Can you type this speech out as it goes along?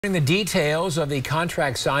The details of the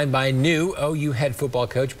contract signed by new OU head football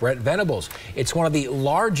coach Brent Venables. It's one of the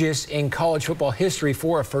largest in college football history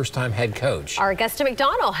for a first-time head coach. Our Augusta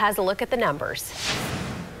McDonald has a look at the numbers.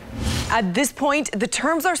 At this point, the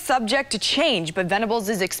terms are subject to change, but Venables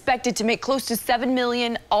is expected to make close to $7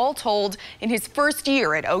 million all told in his first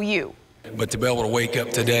year at OU. But to be able to wake up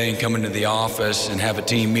today and come into the office and have a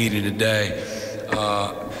team meeting today,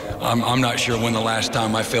 I'm not sure when the last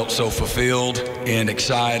time I felt so fulfilled and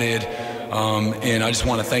excited. And I just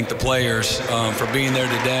want to thank the players for being there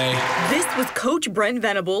today. This was Coach Brent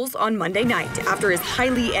Venables on Monday night after his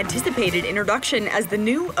highly anticipated introduction as the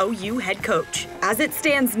new OU head coach. As it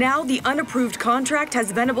stands now, the unapproved contract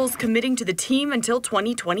has Venables committing to the team until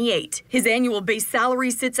 2028. His annual base salary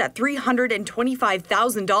sits at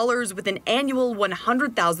 $325,000 with an annual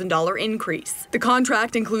 $100,000 increase. The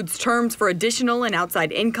contract includes terms for additional and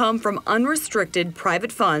outside income from unrestricted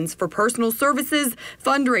private funds for personal services,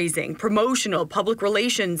 fundraising, promotional, public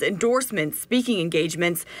relations, endorsements, speaking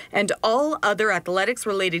engagements, and all other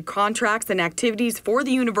athletics-related contracts and activities for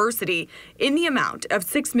the university in the amount of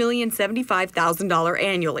 $6,075,000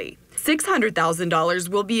 annually. $600,000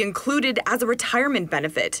 will be included as a retirement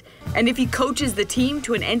benefit. And if he coaches the team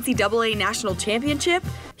to an NCAA national championship,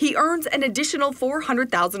 he earns an additional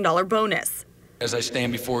 $400,000 bonus. As I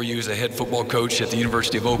stand before you as a head football coach at the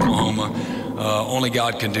University of Oklahoma, only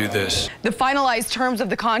God can do this. The finalized terms of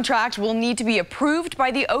the contract will need to be approved by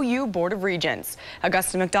the OU Board of Regents.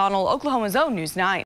 Augusta McDonald, Oklahoma's own News 9.